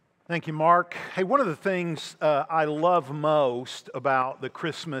Thank you, Mark. Hey, one of the things I love most about the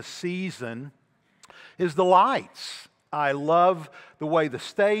Christmas season is the lights. I love the way the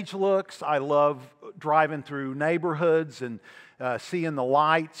stage looks. I love driving through neighborhoods and seeing the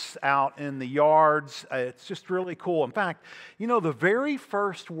lights out in the yards. It's just really cool. In fact, you know, the very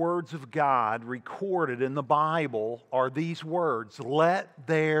first words of God recorded in the Bible are these words, "Let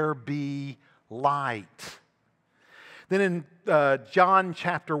there be light." Then in John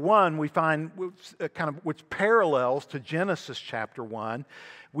chapter 1, we find which parallels to Genesis chapter 1,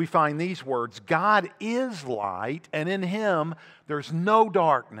 we find these words, "God is light, and in Him there's no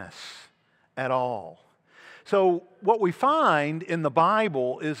darkness at all." So what we find in the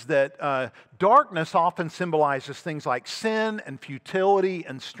Bible is that darkness often symbolizes things like sin and futility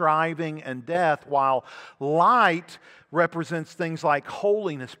and striving and death, while light represents things like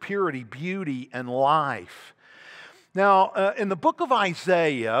holiness, purity, beauty, and life. Now, in the book of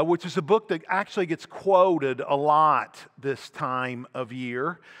Isaiah, which is a book that actually gets quoted a lot this time of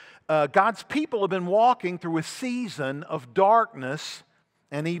year, God's people have been walking through a season of darkness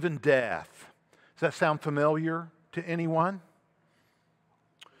and even death. Does that sound familiar to anyone?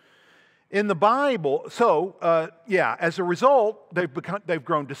 In the Bible, as a result, they've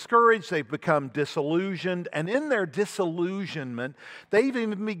grown discouraged, they've become disillusioned, and in their disillusionment, they've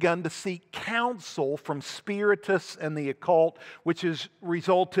even begun to seek counsel from spiritists and the occult, which has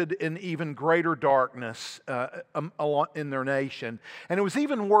resulted in even greater darkness in their nation. And it was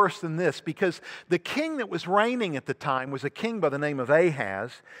even worse than this, because the king that was reigning at the time was a king by the name of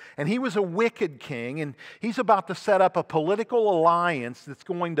Ahaz, and he was a wicked king, and he's about to set up a political alliance that's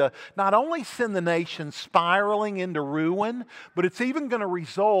going to not only send the nation spiraling into ruin, but it's even going to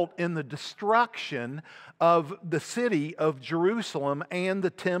result in the destruction of the city of Jerusalem and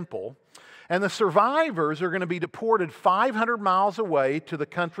the temple. And the survivors are going to be deported 500 miles away to the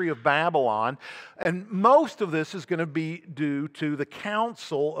country of Babylon. And most of this is going to be due to the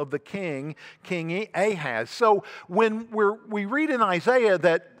counsel of the King Ahaz. So when we read in Isaiah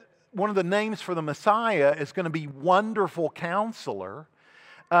that one of the names for the Messiah is going to be Wonderful Counselor,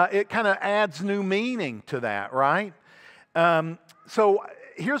 it kind of adds new meaning to that, right? So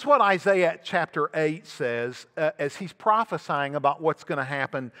here's what Isaiah chapter 8 says as he's prophesying about what's going to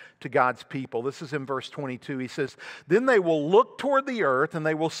happen to God's people. This is in verse 22. He says, "Then they will look toward the earth, and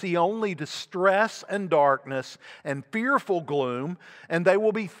they will see only distress and darkness and fearful gloom, and they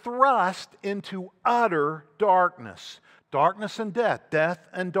will be thrust into utter darkness." Darkness and death, death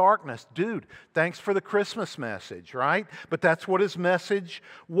and darkness. Dude, thanks for the Christmas message, right? But that's what his message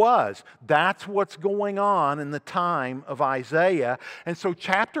was. That's what's going on in the time of Isaiah. And so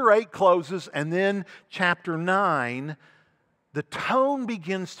chapter 8 closes, and then chapter 9, the tone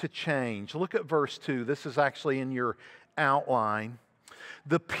begins to change. Look at verse 2. This is actually in your outline.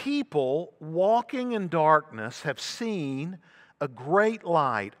 "The people walking in darkness have seen a great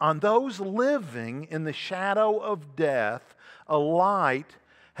light. On those living in the shadow of death, a light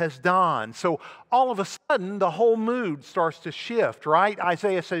has dawned." So all of a sudden, the whole mood starts to shift, right?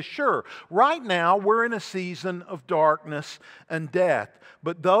 Isaiah says, sure, right now we're in a season of darkness and death.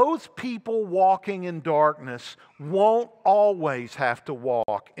 But those people walking in darkness won't always have to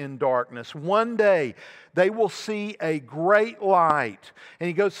walk in darkness. One day, they will see a great light. And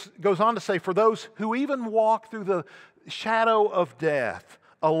he goes on to say, for those who even walk through the shadow of death,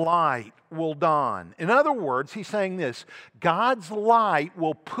 a light will dawn. In other words, he's saying this: God's light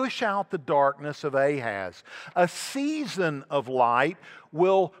will push out the darkness of Ahaz. A season of light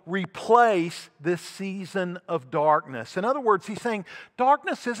will replace this season of darkness. In other words, he's saying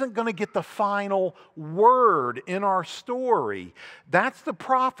darkness isn't going to get the final word in our story. That's the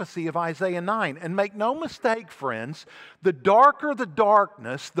prophecy of Isaiah 9. And make no mistake, friends, the darker the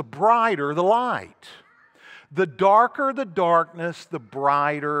darkness, the brighter the light. The darker the darkness, the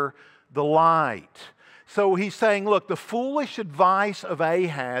brighter the light. So he's saying, look, the foolish advice of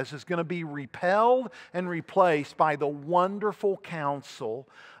Ahaz is going to be repelled and replaced by the wonderful counsel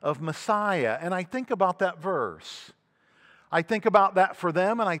of Messiah. And I think about that verse. I think about that for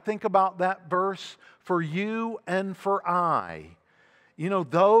them, and I think about that verse for you and for I. You know,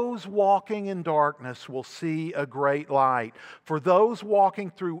 those walking in darkness will see a great light. For those walking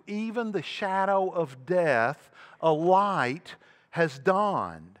through even the shadow of death, a light has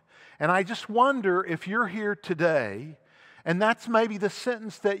dawned. And I just wonder if you're here today, and that's maybe the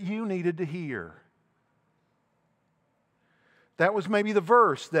sentence that you needed to hear. That was maybe the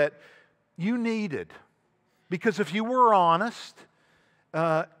verse that you needed. Because if you were honest,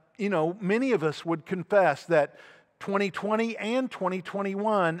 many of us would confess that 2020 and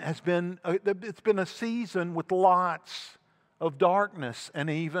 2021 it's been a season with lots of darkness and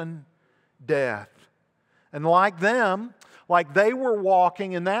even death. And like them, like they were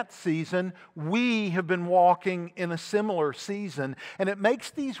walking in that season, we have been walking in a similar season. And it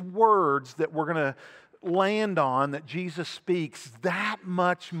makes these words that we're going to land on, that Jesus speaks, that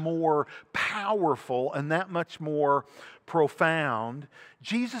much more powerful and that much more profound.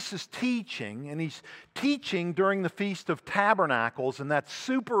 Jesus is teaching, and He's teaching during the Feast of Tabernacles, and that's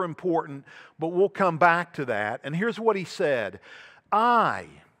super important, but we'll come back to that. And here's what He said: I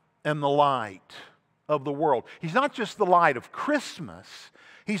am the light of the world. He's not just the light of Christmas,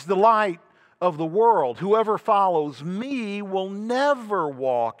 He's the light of the world. Whoever follows me will never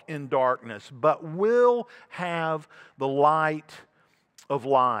walk in darkness, but will have the light of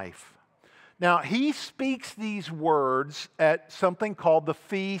life. Now, He speaks these words at something called the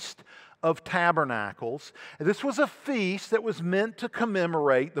Feast of Tabernacles. And this was a feast that was meant to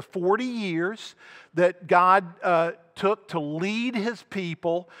commemorate the 40 years that God took to lead His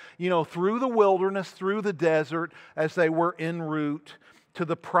people, through the wilderness, through the desert, as they were en route to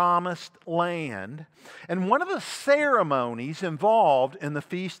the promised land. And one of the ceremonies involved in the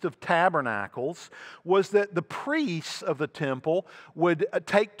Feast of Tabernacles was that the priests of the temple would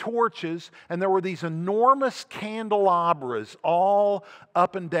take torches, and there were these enormous candelabras all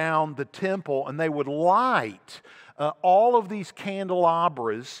up and down the temple, and they would light all of these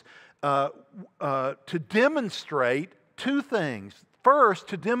candelabras to demonstrate two things. First,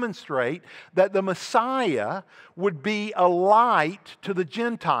 to demonstrate that the Messiah would be a light to the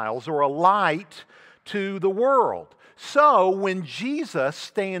Gentiles, or a light to the world. So when Jesus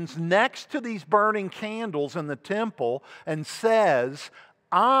stands next to these burning candles in the temple and says,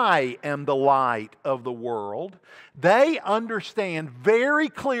 I am the light of the world, they understand very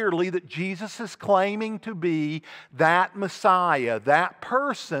clearly that Jesus is claiming to be that Messiah, that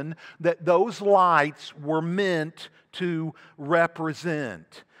person that those lights were meant to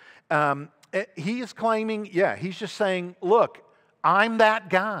represent. He is claiming, he's just saying, look, I'm that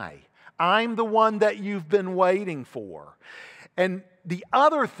guy. I'm the one that you've been waiting for. And the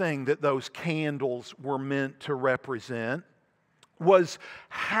other thing that those candles were meant to represent was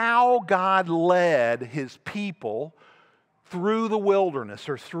how God led His people through the wilderness,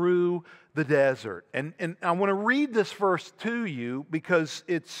 or through the desert. And I want to read this verse to you because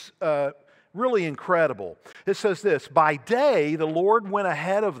it's really incredible. It says this: by day the Lord went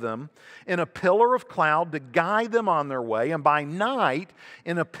ahead of them in a pillar of cloud to guide them on their way, and by night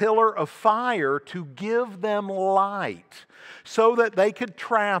in a pillar of fire to give them light, so that they could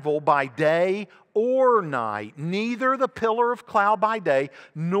travel by day or night. Neither the pillar of cloud by day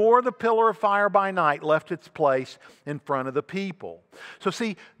nor the pillar of fire by night left its place in front of the people. So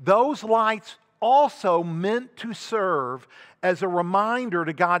see, those lights also meant to serve as a reminder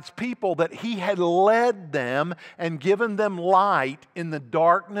to God's people that He had led them and given them light in the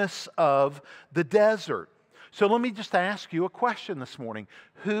darkness of the desert. So let me just ask you a question this morning.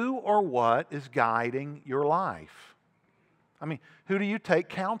 Who or what is guiding your life? I mean, who do you take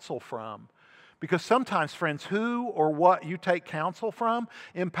counsel from? Because sometimes, friends, who or what you take counsel from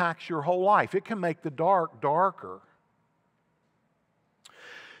impacts your whole life. It can make the dark darker.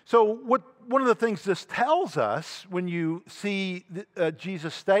 So one of the things this tells us when you see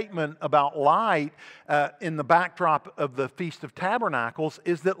Jesus' statement about light in the backdrop of the Feast of Tabernacles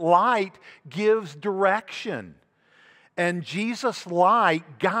is that light gives direction. And Jesus'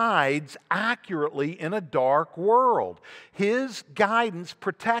 light guides accurately in a dark world. His guidance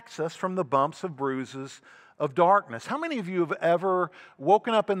protects us from the bumps and bruises of darkness. How many of you have ever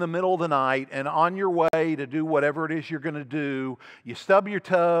woken up in the middle of the night and on your way to do whatever it is you're going to do, you stub your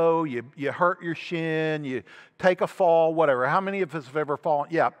toe, you hurt your shin, you take a fall, whatever? How many of us have ever fallen?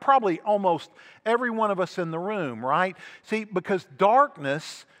 Yeah, probably almost every one of us in the room, right? See, because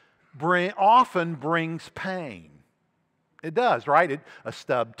darkness often brings pain. It does, right? A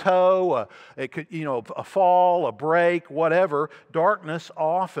stubbed toe, a fall, a break, whatever. Darkness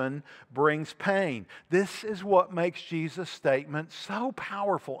often brings pain. This is what makes Jesus' statement so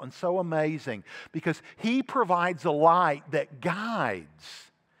powerful and so amazing, because He provides a light that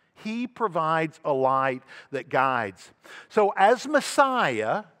guides. He provides a light that guides. So as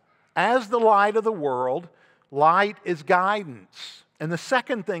Messiah, as the light of the world, light is guidance. And the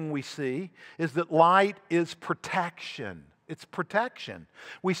second thing we see is that light is protection. It's protection.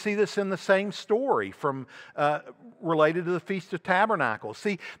 We see this in the same story from related to the Feast of Tabernacles.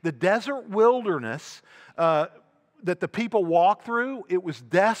 See, the desert wilderness that the people walked through, it was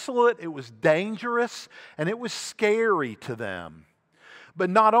desolate, it was dangerous, and it was scary to them. But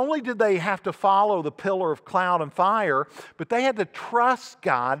not only did they have to follow the pillar of cloud and fire, but they had to trust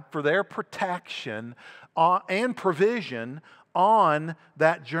God for their protection and provision on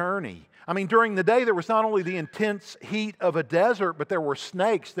that journey. I mean, during the day, there was not only the intense heat of a desert, but there were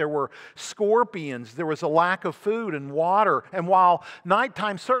snakes, there were scorpions, there was a lack of food and water. And while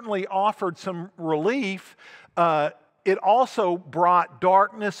nighttime certainly offered some relief, it also brought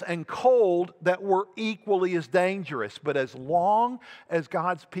darkness and cold that were equally as dangerous. But as long as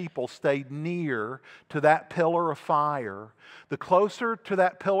God's people stayed near to that pillar of fire, the closer to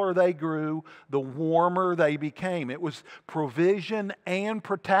that pillar they grew, the warmer they became. It was provision and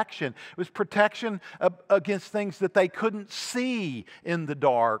protection. It was protection against things that they couldn't see in the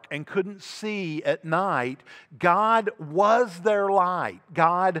dark and couldn't see at night. God was their light.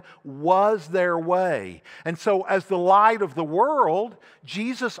 God was their way. And so as the light of the world,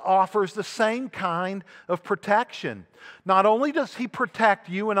 Jesus offers the same kind of protection. Not only does He protect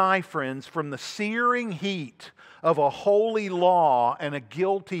you and I, friends, from the searing heat of a holy law and a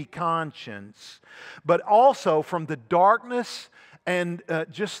guilty conscience, but also from the darkness and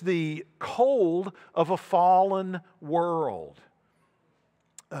just the cold of a fallen world.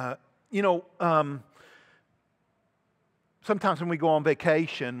 Sometimes when we go on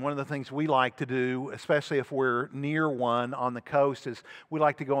vacation, one of the things we like to do, especially if we're near one on the coast, is we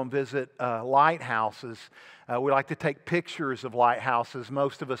like to go and visit lighthouses. We like to take pictures of lighthouses.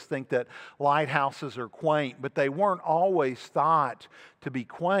 Most of us think that lighthouses are quaint, but they weren't always thought to be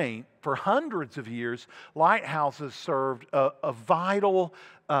quaint. For hundreds of years, lighthouses served a vital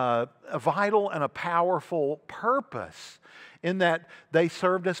and a powerful purpose, in that they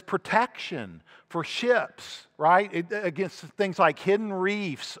served as protection for ships, right? Against things like hidden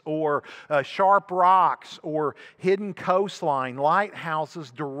reefs or sharp rocks or hidden coastline.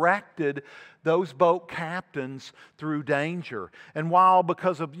 Lighthouses directed those boat captains through danger. And while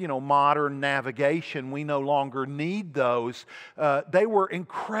because of modern navigation we no longer need those, they were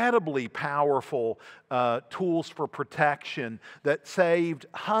incredibly powerful tools for protection that saved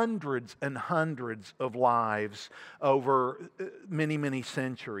hundreds and hundreds of lives over many, many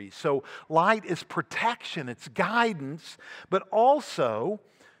centuries. So light is protection, it's guidance, but also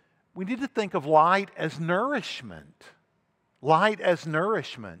we need to think of light as nourishment. Light as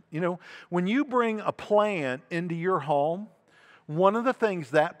nourishment. When you bring a plant into your home, one of the things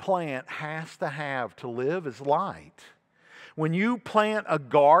that plant has to have to live is light. When you plant a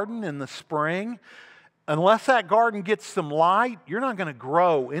garden in the spring, unless that garden gets some light, you're not going to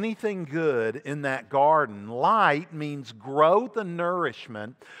grow anything good in that garden. Light means growth and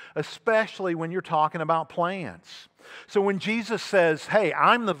nourishment, especially when you're talking about plants. So when Jesus says, hey,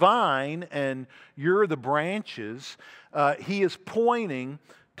 I'm the vine and you're the branches, He is pointing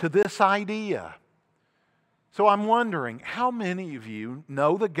to this idea. So I'm wondering, how many of you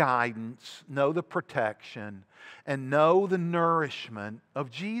know the guidance, know the protection, and know the nourishment of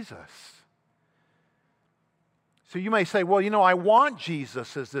Jesus? So you may say, well, I want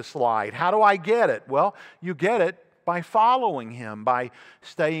Jesus as this light. How do I get it? Well, you get it by following Him, by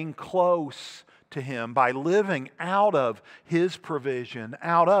staying close to Him, by living out of His provision,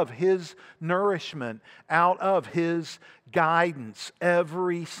 out of His nourishment, out of His guidance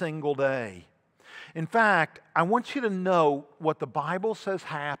every single day. In fact, I want you to know what the Bible says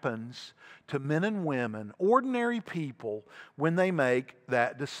happens to men and women, ordinary people, when they make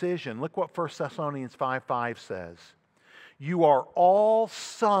that decision. Look what 1 Thessalonians 5:5 says. You are all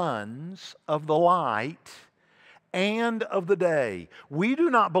sons of the light and of the day. We do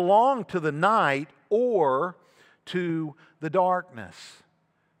not belong to the night or to the darkness.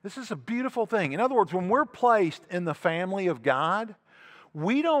 This is a beautiful thing. In other words, when we're placed in the family of God,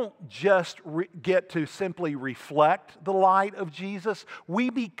 we don't just get to simply reflect the light of Jesus. We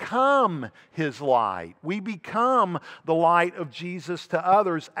become His light. We become the light of Jesus to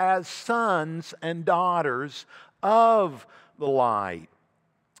others as sons and daughters of the light.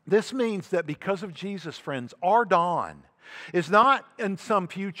 This means that because of Jesus, friends, our dawn is not in some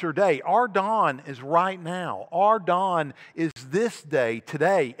future day. Our dawn is right now. Our dawn is this day,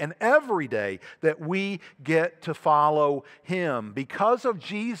 today, and every day that we get to follow Him. Because of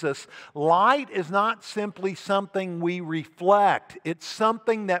Jesus, light is not simply something we reflect. It's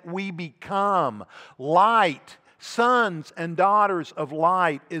something that we become. Light, sons and daughters of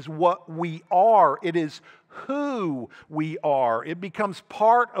light, is what we are. It is who we are. It becomes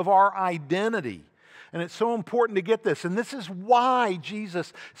part of our identity. And it's so important to get this. And this is why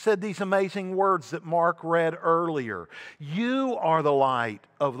Jesus said these amazing words that Mark read earlier. You are the light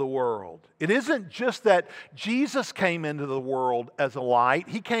of the world. It isn't just that Jesus came into the world as a light.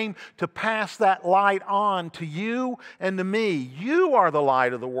 He came to pass that light on to you and to me. You are the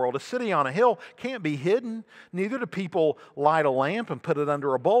light of the world. A city on a hill can't be hidden. Neither do people light a lamp and put it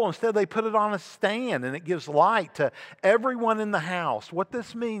under a bowl. Instead, they put it on a stand, and it gives light to everyone in the house. What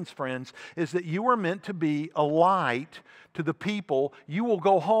this means, friends, is that you are meant to be a light to the people you will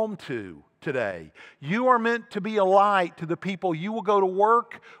go home to today. You are meant to be a light to the people you will go to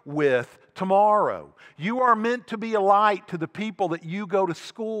work with tomorrow. You are meant to be a light to the people that you go to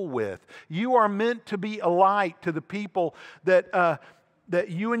school with. You are meant to be a light to the people that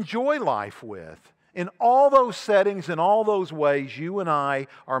you enjoy life with. In all those settings, in all those ways, you and I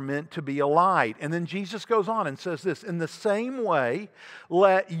are meant to be a light. And then Jesus goes on and says this, in the same way,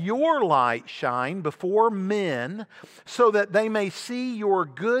 let your light shine before men so that they may see your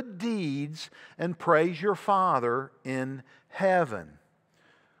good deeds and praise your Father in heaven.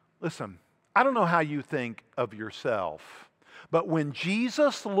 Listen, I don't know how you think of yourself, but when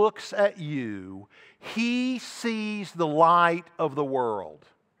Jesus looks at you, He sees the light of the world.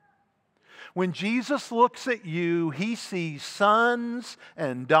 When Jesus looks at you, He sees sons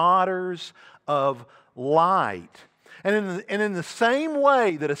and daughters of light. And in the same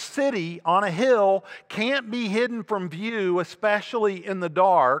way that a city on a hill can't be hidden from view, especially in the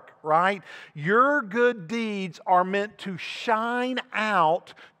dark, right? Your good deeds are meant to shine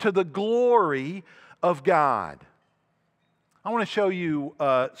out to the glory of God. I want to show you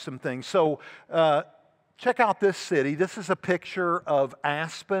some things. So check out this city. This is a picture of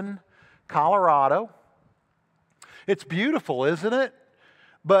Aspen, Colorado. It's beautiful, isn't it?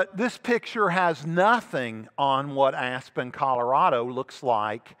 But this picture has nothing on what Aspen, Colorado looks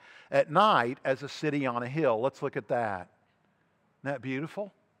like at night as a city on a hill. Let's look at that. Isn't that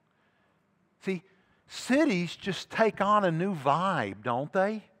beautiful? See, cities just take on a new vibe, don't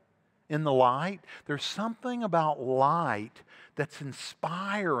they? In the light. There's something about light that's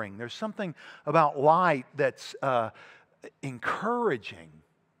inspiring. There's something about light that's encouraging.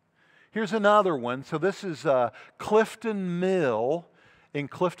 Here's another one. So this is Clifton Mill in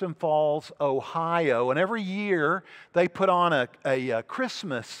Clifton Falls, Ohio. And every year they put on a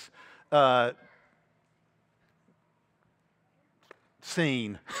Christmas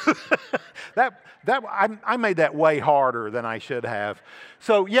scene. I made that way harder than I should have.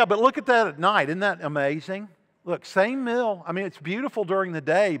 So yeah, but look at that at night. Isn't that amazing? Look, same mill. I mean, it's beautiful during the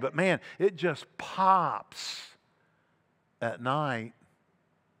day, but man, it just pops at night.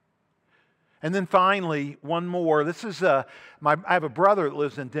 And then finally, one more. This is I have a brother that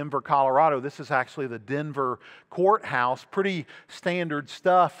lives in Denver, Colorado. This is actually the Denver courthouse. Pretty standard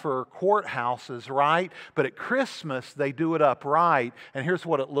stuff for courthouses, right? But at Christmas, they do it up right. And here's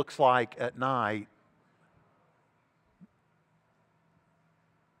what it looks like at night.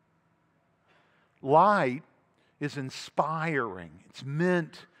 Light is inspiring. It's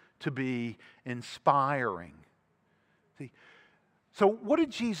meant to be inspiring. See, so what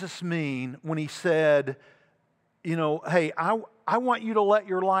did Jesus mean when He said, you know, hey, I want you to let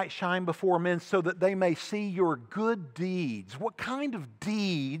your light shine before men so that they may see your good deeds? What kind of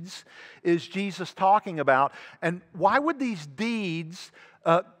deeds is Jesus talking about? And why would these deeds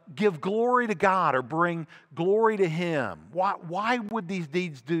give glory to God or bring glory to Him? Why would these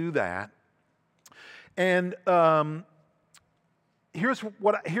deeds do that? And here's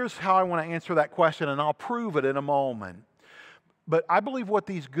how I want to answer that question, and I'll prove it in a moment. But I believe what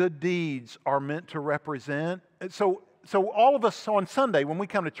these good deeds are meant to represent. So all of us on Sunday, when we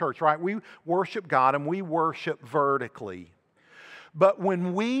come to church, right, we worship God and we worship vertically. But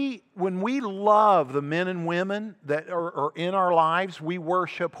when we love the men and women that are in our lives, we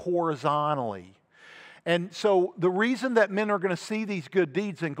worship horizontally. And so the reason that men are going to see these good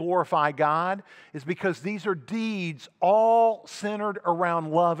deeds and glorify God is because these are deeds all centered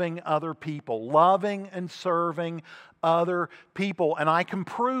around loving other people, loving and serving other people. And I can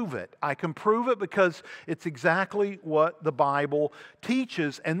prove it. I can prove it because it's exactly what the Bible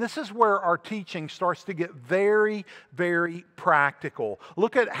teaches. And this is where our teaching starts to get very, very practical.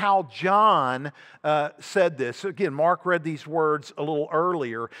 Look at how John said this. Again, Mark read these words a little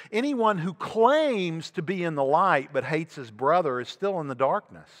earlier. Anyone who claims to be in the light but hates his brother is still in the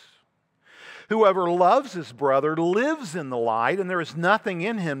darkness. Whoever loves his brother lives in the light, and there is nothing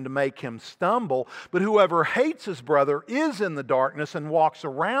in him to make him stumble. But whoever hates his brother is in the darkness and walks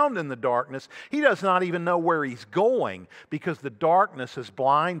around in the darkness. He does not even know where he's going because the darkness has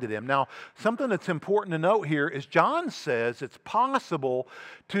blinded him. Now, something that's important to note here is John says it's possible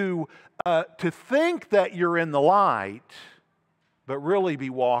to think that you're in the light, but really be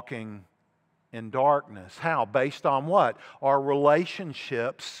walking in darkness. How? Based on what? Our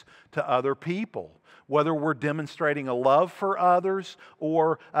relationships to other people. Whether we're demonstrating a love for others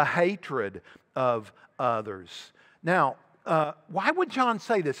or a hatred of others. Now, why would John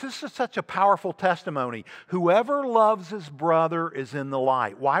say this? This is such a powerful testimony. Whoever loves his brother is in the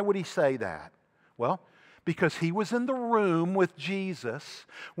light. Why would he say that? Well, because he was in the room with Jesus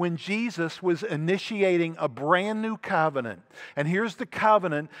when Jesus was initiating a brand new covenant. And here's the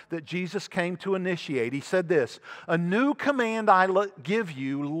covenant that Jesus came to initiate. He said this, "A new command I give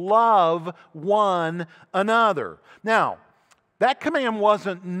you, love one another." Now, that command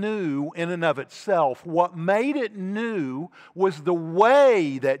wasn't new in and of itself. What made it new was the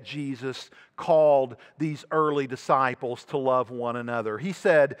way that Jesus called these early disciples to love one another. He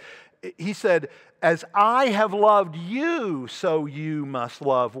said, "As I have loved you, so you must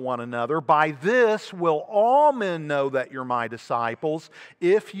love one another. By this will all men know that you're my disciples,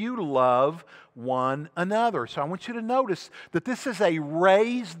 if you love one another." So I want you to notice that this is a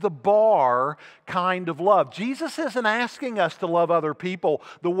raise the bar kind of love. Jesus isn't asking us to love other people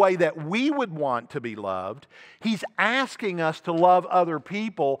the way that we would want to be loved. He's asking us to love other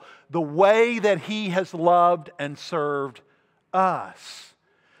people the way that He has loved and served us.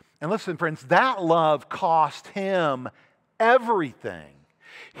 And listen, friends, that love cost Him everything.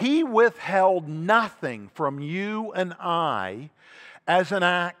 He withheld nothing from you and I as an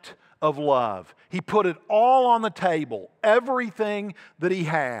act of love. He put it all on the table, everything that He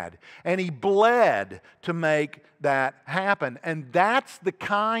had, and He bled to make that happen. And that's the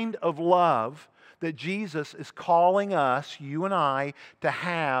kind of love that Jesus is calling us, you and I, to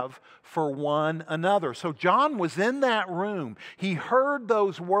have for one another. So John was in that room. He heard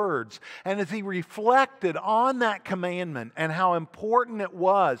those words. And as he reflected on that commandment and how important it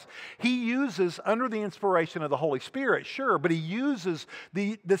was, he uses, under the inspiration of the Holy Spirit, sure, but he uses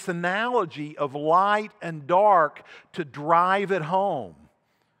this analogy of light and dark to drive it home.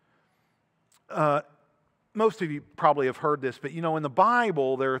 Most of you probably have heard this, but in the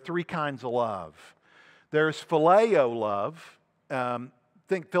Bible, there are three kinds of love. There's phileo love.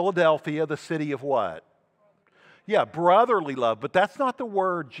 Think Philadelphia, the city of what? Yeah, brotherly love, but that's not the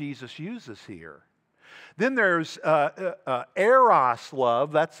word Jesus uses here. Then there's eros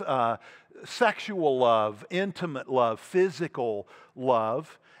love. That's sexual love, intimate love, physical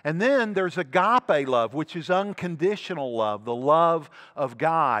love. And then there's agape love, which is unconditional love, the love of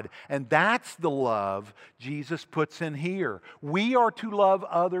God. And that's the love Jesus puts in here. We are to love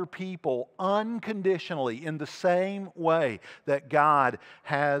other people unconditionally in the same way that God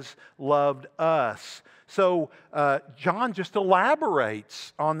has loved us. So John just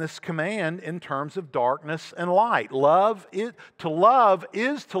elaborates on this command in terms of darkness and light. To love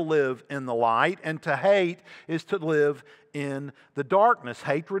is to live in the light, and to hate is to live in the darkness.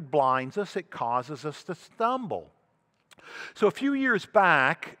 Hatred blinds us. It causes us to stumble. So a few years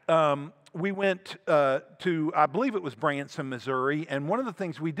back, we went to, I believe it was Branson, Missouri, and one of the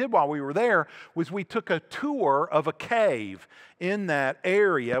things we did while we were there was we took a tour of a cave in that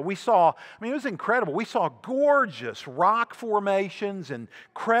area. We saw, it was incredible. We saw gorgeous rock formations,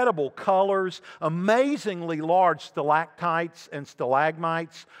 incredible colors, amazingly large stalactites and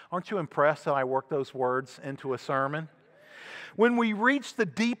stalagmites. Aren't you impressed that I worked those words into a sermon? When we reached the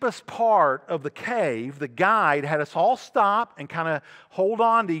deepest part of the cave, the guide had us all stop and kind of hold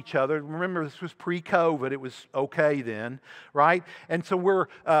on to each other. Remember, this was pre-COVID. It was okay then, right? And so we're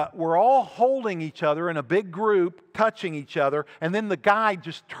all holding each other in a big group, touching each other, and then the guide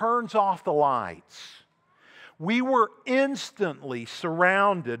just turns off the lights. We were instantly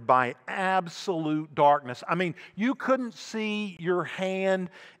surrounded by absolute darkness. You couldn't see your hand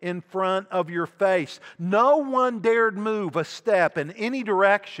in front of your face. No one dared move a step in any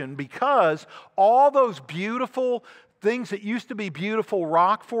direction because all those beautiful things that used to be beautiful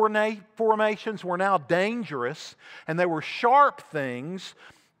rock formations were now dangerous, and they were sharp things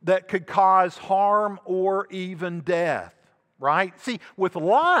that could cause harm or even death, right? See, with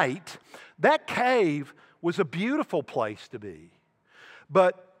light, that cave was a beautiful place to be.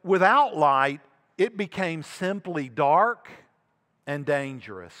 But without light, it became simply dark and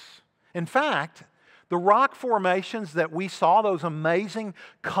dangerous. In fact, the rock formations that we saw, those amazing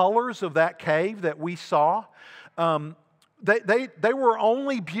colors of that cave that we saw, they were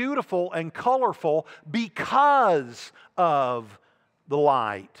only beautiful and colorful because of the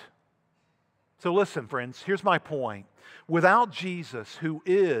light. So listen, friends, here's my point. Without Jesus, who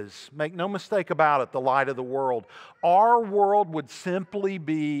is, make no mistake about it, the light of the world, our world would simply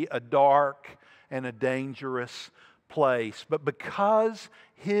be a dark and a dangerous place. But because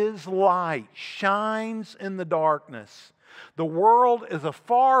His light shines in the darkness, The world is a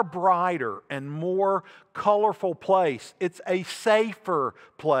far brighter and more colorful place. It's a safer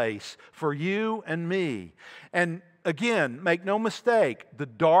place for you and me. And again, make no mistake, the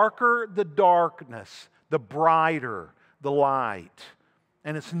darker the darkness, the brighter the light.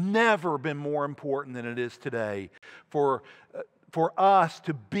 And it's never been more important than it is today for us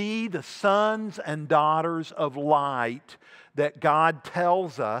to be the sons and daughters of light that God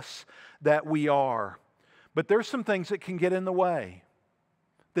tells us that we are. But there's some things that can get in the way.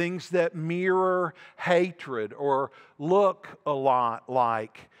 Things that mirror hatred or look a lot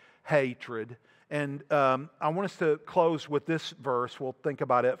like hatred. And I want us to close with this verse. We'll think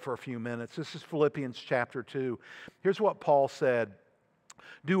about it for a few minutes. This is Philippians chapter 2. Here's what Paul said.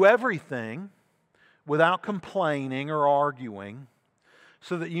 Do everything without complaining or arguing,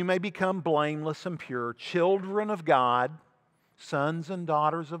 so that you may become blameless and pure, children of God, sons and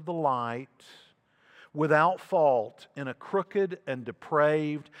daughters of the light, without fault in a crooked and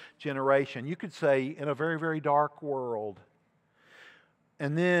depraved generation. You could say in a very, very dark world.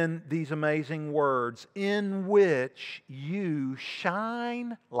 And then these amazing words, in which you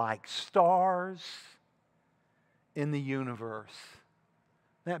shine like stars in the universe.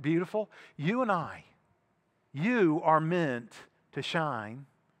 Isn't that beautiful? You and I, you are meant to shine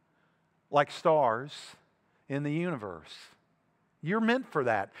like stars in the universe. You're meant for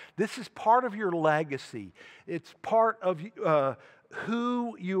that. This is part of your legacy. It's part of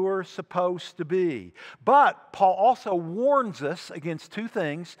who you're supposed to be. But Paul also warns us against two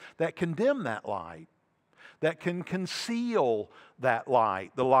things that condemn that light, that can conceal that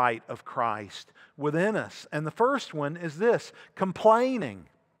light, the light of Christ within us. And the first one is this, complaining.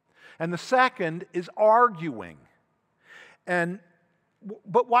 And the second is arguing.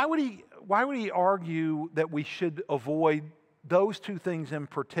 But why would he argue that we should avoid those two things in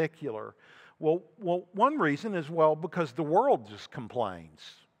particular? Well, one reason is, because the world just complains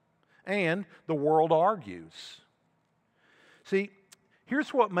and the world argues. See,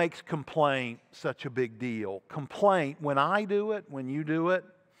 here's what makes complaint such a big deal. Complaint, when I do it, when you do it,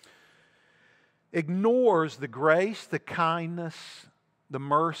 ignores the grace, the kindness, the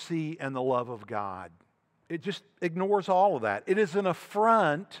mercy, and the love of God. It just ignores all of that. It is an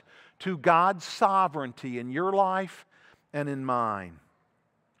affront to God's sovereignty in your life and in mine.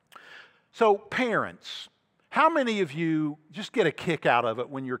 So parents, how many of you just get a kick out of it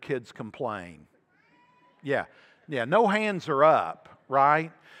when your kids complain? Yeah, no hands are up,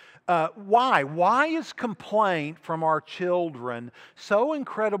 right? Why? Why is complaint from our children so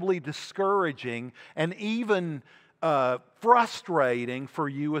incredibly discouraging and even frustrating for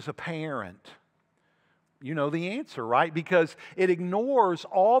you as a parent? You know the answer, right? Because it ignores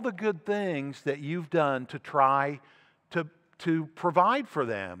all the good things that you've done to try to provide for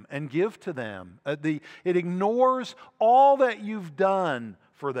them and give to them. It ignores all that you've done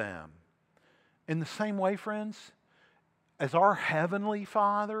for them. In the same way, friends, as our Heavenly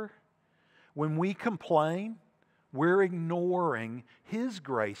Father, when we complain, we're ignoring His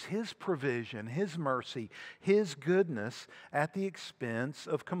grace, His provision, His mercy, His goodness at the expense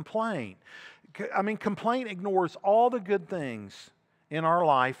of complaint. I mean, complaint ignores all the good things in our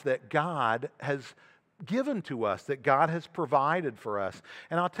life that God has given to us, that God has provided for us.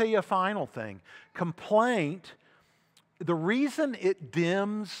 And I'll tell you a final thing. Complaint, the reason it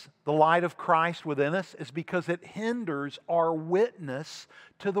dims the light of Christ within us is because it hinders our witness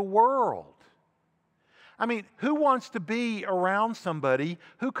to the world. I mean, who wants to be around somebody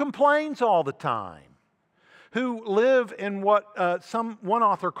who complains all the time? Who live in what one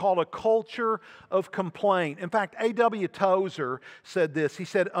author called a culture of complaint. In fact, A.W. Tozer said this. He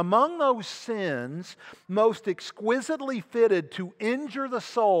said, among those sins most exquisitely fitted to injure the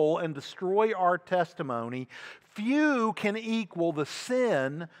soul and destroy our testimony, few can equal the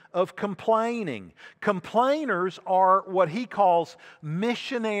sin of complaining. Complainers are what he calls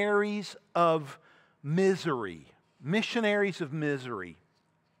missionaries of misery. Missionaries of misery.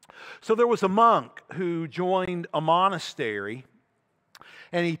 So there was a monk who joined a monastery,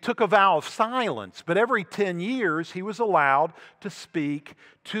 and he took a vow of silence. But every 10 years, he was allowed to speak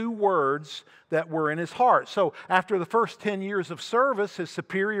 2 words that were in his heart. So after the first 10 years of service, his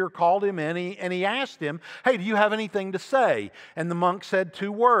superior called him in and he asked him, hey, do you have anything to say? And the monk said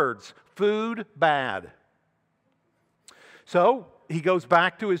 2 words, food, bad. So he goes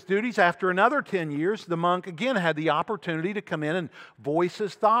back to his duties. After another 10 years, the monk again had the opportunity to come in and voice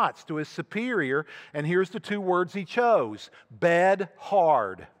his thoughts to his superior. And here's the 2 words he chose, bed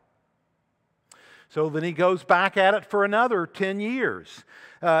hard. So then he goes back at it for another 10 years.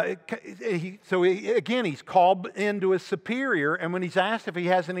 He's called into his superior, and when he's asked if he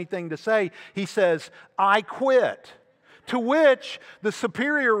has anything to say, he says, I quit. To which the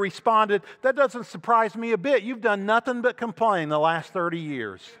superior responded, "That doesn't surprise me a bit. You've done nothing but complain the last 30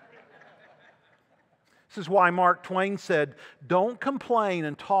 years. This is why Mark Twain said, "Don't complain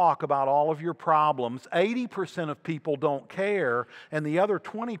and talk about all of your problems. 80% of people don't care, and the other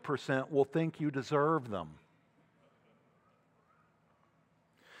 20% will think you deserve them."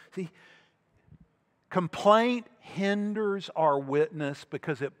 See, complaint hinders our witness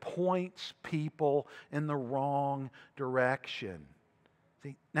because it points people in the wrong direction.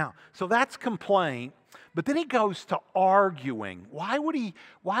 See, now, so that's complaint, but then he goes to arguing. Why would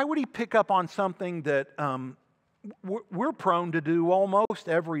he pick up on something that we're prone to do almost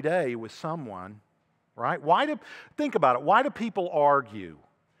every day with someone, right? Think about it. Why do people argue?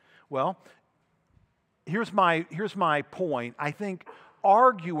 Well, here's my point. I think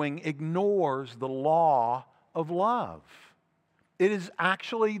arguing ignores the law of love. It is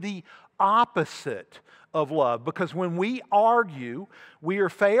actually the opposite of love, because when we argue, we are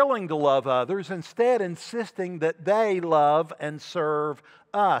failing to love others, instead insisting that they love and serve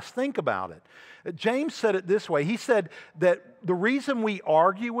us. Think about it. James said it this way. He said that the reason we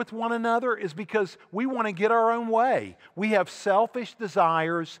argue with one another is because we want to get our own way. We have selfish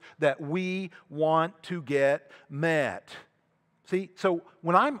desires that we want to get met. See, so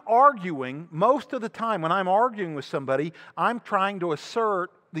when I'm arguing, most of the time when I'm arguing with somebody, I'm trying to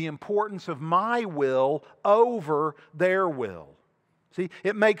assert the importance of my will over their will. See,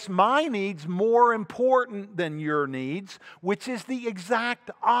 it makes my needs more important than your needs, which is the exact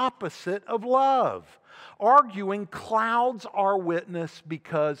opposite of love. Arguing clouds our witness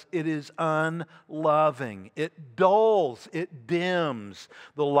because it is unloving. It dulls, it dims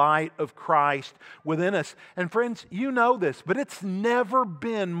the light of Christ within us. And friends, you know this, but it's never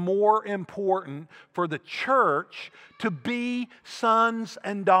been more important for the church to be sons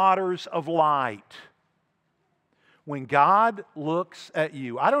and daughters of light. When God looks at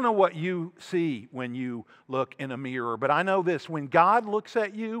you, I don't know what you see when you look in a mirror, but I know this. When God looks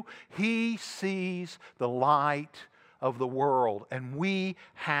at you, He sees the light of the world, and we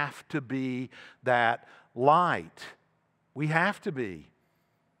have to be that light. We have to be.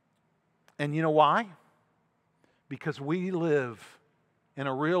 And you know why? Because we live in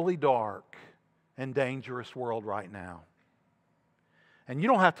a really dark and dangerous world right now. And you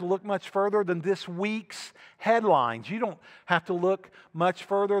don't have to look much further than this week's headlines. You don't have to look much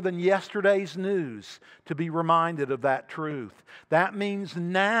further than yesterday's news to be reminded of that truth. That means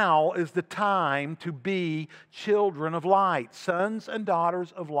now is the time to be children of light. Sons and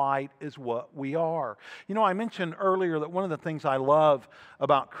daughters of light is what we are. You know, I mentioned earlier that one of the things I love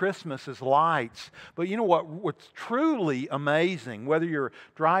about Christmas is lights. But you know what's truly amazing, whether you're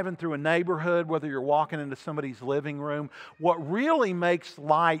driving through a neighborhood, whether you're walking into somebody's living room, what really makes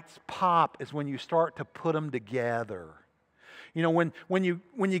lights pop is when you start to put them together. You know, when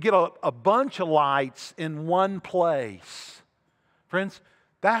you get a bunch of lights in one place, friends,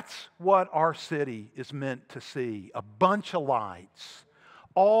 that's what our city is meant to see. A bunch of lights,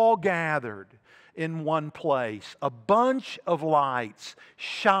 all gathered in one place. A bunch of lights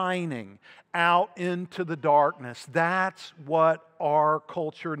shining out into the darkness. That's what our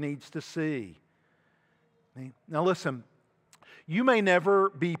culture needs to see. Now listen, you may never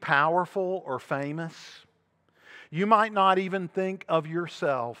be powerful or famous. You might not even think of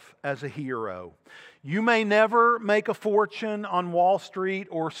yourself as a hero. You may never make a fortune on Wall Street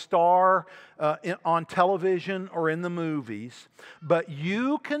or star on television or in the movies, but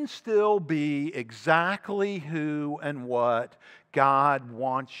you can still be exactly who and what God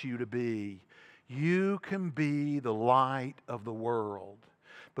wants you to be. You can be the light of the world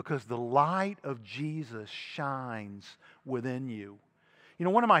because the light of Jesus shines within you. You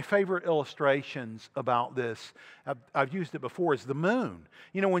know, one of my favorite illustrations about this, I've used it before, is the moon.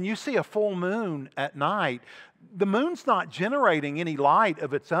 You know, when you see a full moon at night, the moon's not generating any light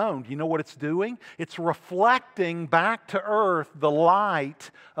of its own. Do you know what it's doing? It's reflecting back to earth the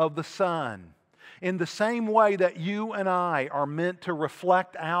light of the sun. In the same way that you and I are meant to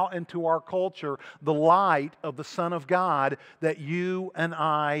reflect out into our culture the light of the Son of God that you and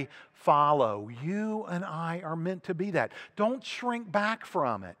I follow. You and I are meant to be that. Don't shrink back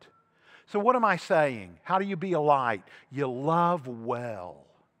from it. So what am I saying? How do you be a light? You love well.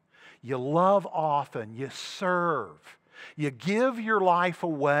 You love often. You serve. You give your life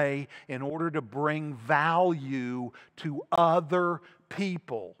away in order to bring value to other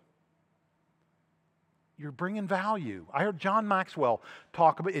people. You're bringing value. I heard John Maxwell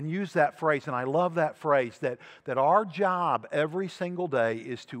talk about and use that phrase, and I love that phrase, that our job every single day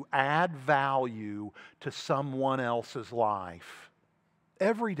is to add value to someone else's life.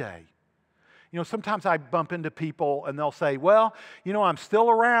 Every day. You know, sometimes I bump into people and they'll say, well, you know, I'm still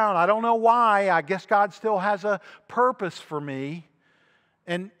around. I don't know why. I guess God still has a purpose for me.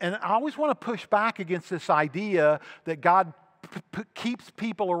 And I always want to push back against this idea that God keeps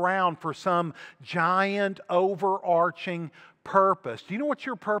people around for some giant, overarching purpose. Do you know what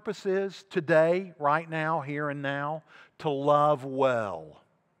your purpose is today, right now, here and now? To love well.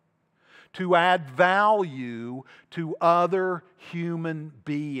 To add value to other human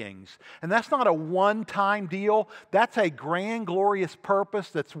beings. And that's not a one-time deal. That's a grand, glorious purpose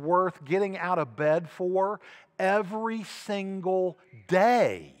that's worth getting out of bed for every single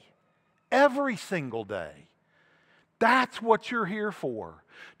day. Every single day. That's what you're here for.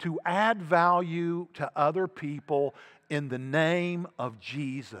 To add value to other people in the name of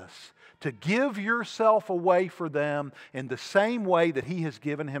Jesus. To give yourself away for them in the same way that He has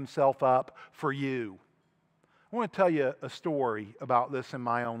given Himself up for you. I want to tell you a story about this in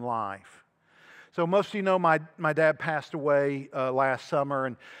my own life. So most of you know my dad passed away last summer,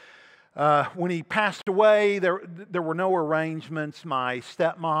 and when he passed away, there were no arrangements. My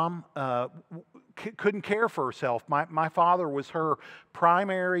stepmom couldn't care for herself. My father was her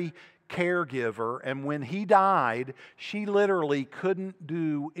primary caregiver, and when he died, she literally couldn't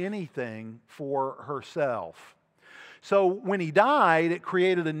do anything for herself. So when he died, it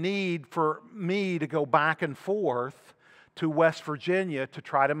created a need for me to go back and forth to West Virginia to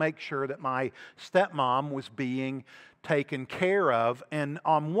try to make sure that my stepmom was being taken care of. And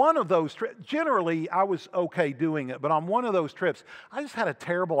on one of those trips, generally I was okay doing it, but on one of those trips, I just had a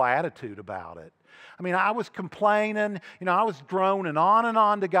terrible attitude about it. I mean, I was complaining, I was droning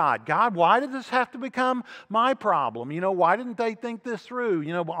on to God. God, why did this have to become my problem? Why didn't they think this through?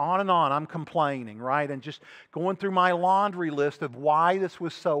 On and on, I'm complaining, right? And just going through my laundry list of why this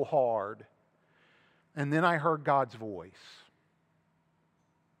was so hard. And then I heard God's voice.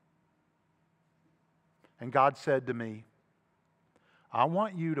 And God said to me, I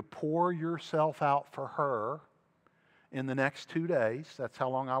want you to pour yourself out for her in the next 2 days. That's how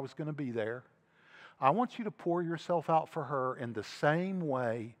long I was going to be there. I want you to pour yourself out for her in the same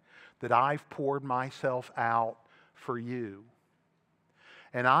way that I've poured myself out for you.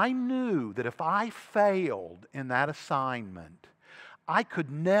 And I knew that if I failed in that assignment, I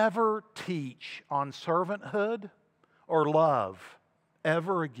could never teach on servanthood or love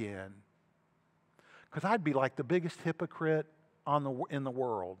ever again. Because I'd be like the biggest hypocrite in the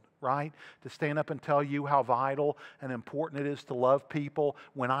world, right? To stand up and tell you how vital and important it is to love people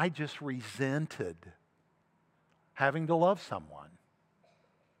when I just resented having to love someone.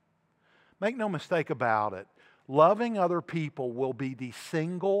 Make no mistake about it. Loving other people will be the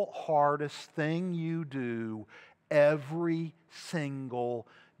single hardest thing you do every single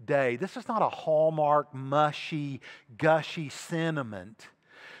day. This is not a Hallmark, mushy, gushy sentiment.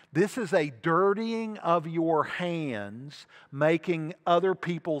 This is a dirtying of your hands, making other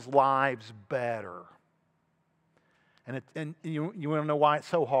people's lives better. And you want to know why it's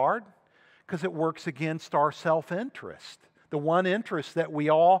so hard? Because it works against our self-interest. The one interest that we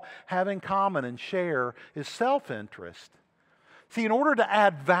all have in common and share is self-interest. See, in order to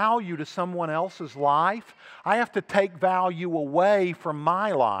add value to someone else's life, I have to take value away from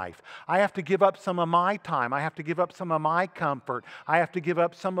my life. I have to give up some of my time. I have to give up some of my comfort. I have to give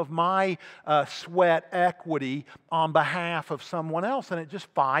up some of my sweat equity on behalf of someone else. And it just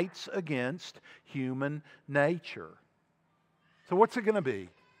fights against human nature. So what's it going to be?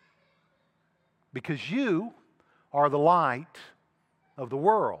 Because you are the light of the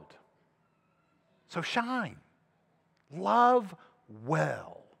world. So shine. Love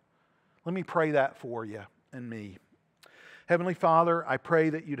well. Let me pray that for you and me. Heavenly Father, I pray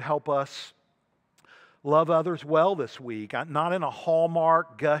that you'd help us love others well this week. Not in a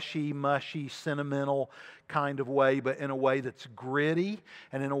Hallmark, gushy, mushy, sentimental kind of way, but in a way that's gritty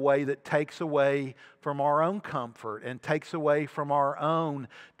and in a way that takes away from our own comfort and takes away from our own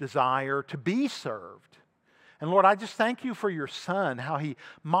desire to be served. And Lord, I just thank you for your Son, how He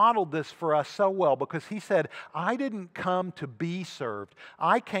modeled this for us so well, because He said, I didn't come to be served.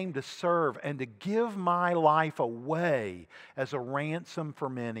 I came to serve and to give my life away as a ransom for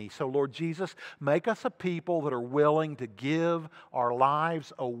many. So Lord Jesus, make us a people that are willing to give our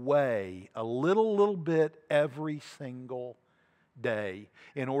lives away a little bit every single day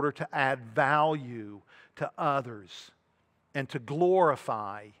in order to add value to others and to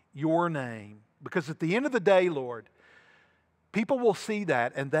glorify your name. Because at the end of the day, Lord, people will see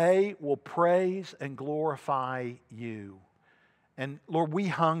that and they will praise and glorify you. And Lord, we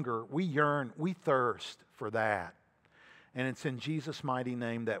hunger, we yearn, we thirst for that. And it's in Jesus' mighty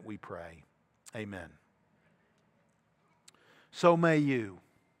name that we pray. Amen. So may you.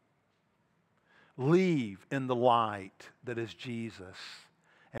 leave in the light that is Jesus.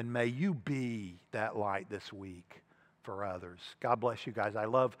 And may you be that light this week for others. God bless you guys. I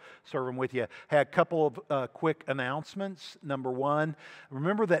love serving with you. Had a couple of quick announcements. Number one,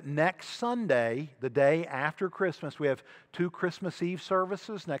 remember that next Sunday, the day after Christmas, we have 2 Christmas Eve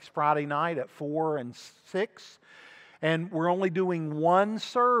services next Friday night at 4 and 6. And we're only doing 1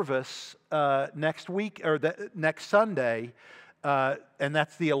 service next week, or next Sunday, and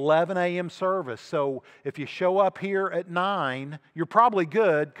that's the 11 a.m. service. So if you show up here at 9, you're probably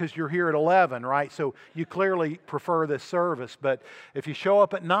good because you're here at 11, right? So you clearly prefer this service. But if you show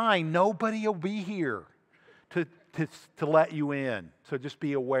up at 9, nobody will be here to let you in. So just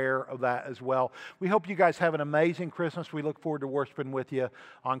be aware of that as well. We hope you guys have an amazing Christmas. We look forward to worshiping with you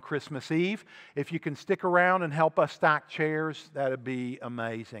on Christmas Eve. If you can stick around and help us stack chairs, that'd be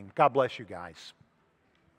amazing. God bless you guys.